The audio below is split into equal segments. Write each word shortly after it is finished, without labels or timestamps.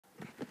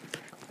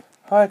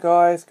Hi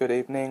guys, good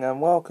evening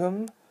and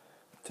welcome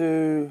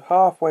to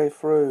halfway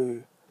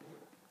through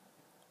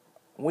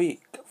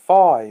week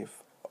 5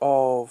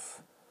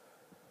 of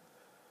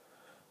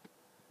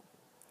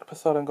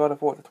episode on God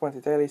of War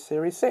 20 Daily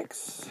Series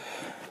 6.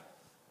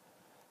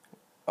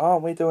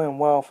 Aren't we doing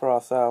well for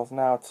ourselves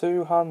now?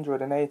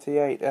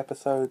 288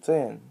 episodes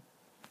in.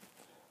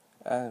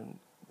 And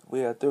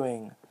we are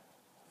doing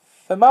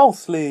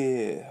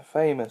famously.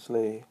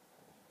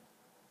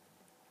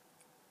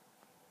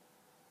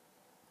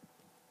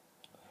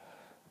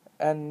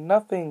 And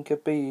nothing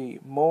could be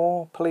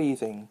more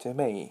pleasing to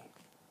me.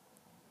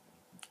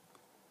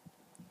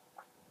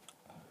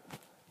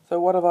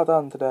 So what have I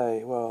done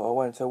today? Well, I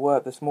went to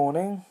work this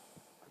morning,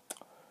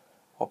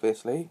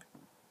 obviously.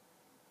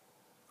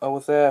 I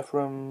was there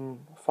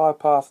from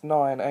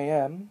 9:05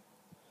 a.m.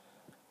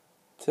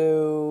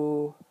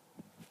 till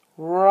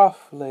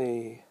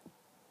roughly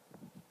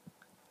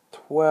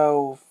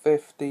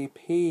 12:50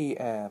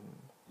 p.m.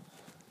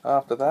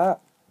 After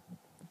that,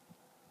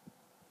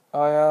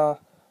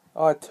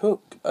 I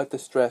took a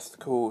distressed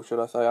call, should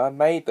I say. I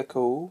made the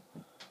call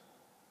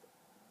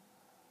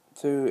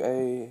to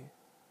a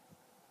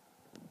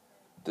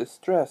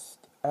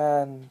distressed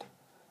and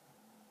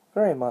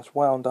very much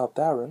wound up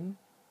Darren,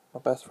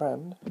 my best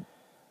friend,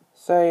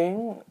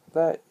 saying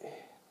that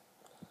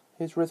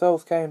his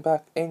results came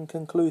back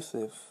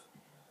inconclusive.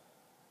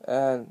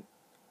 And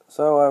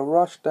so I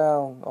rushed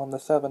down on the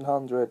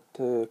 700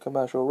 to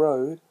Commercial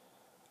Road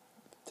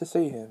to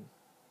see him.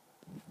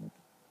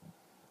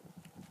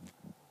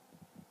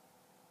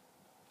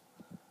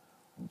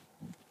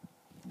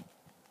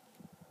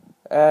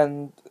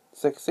 And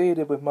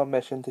succeeded with my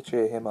mission to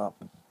cheer him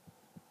up.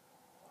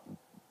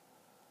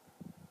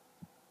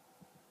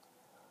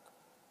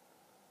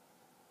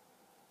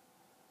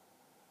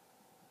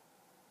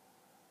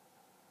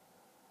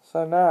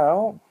 So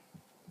now,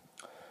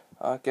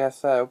 I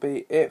guess that'll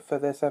be it for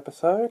this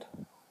episode.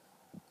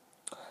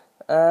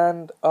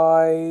 And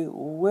I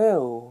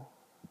will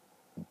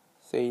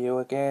see you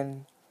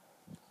again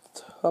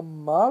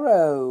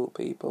tomorrow,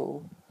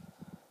 people.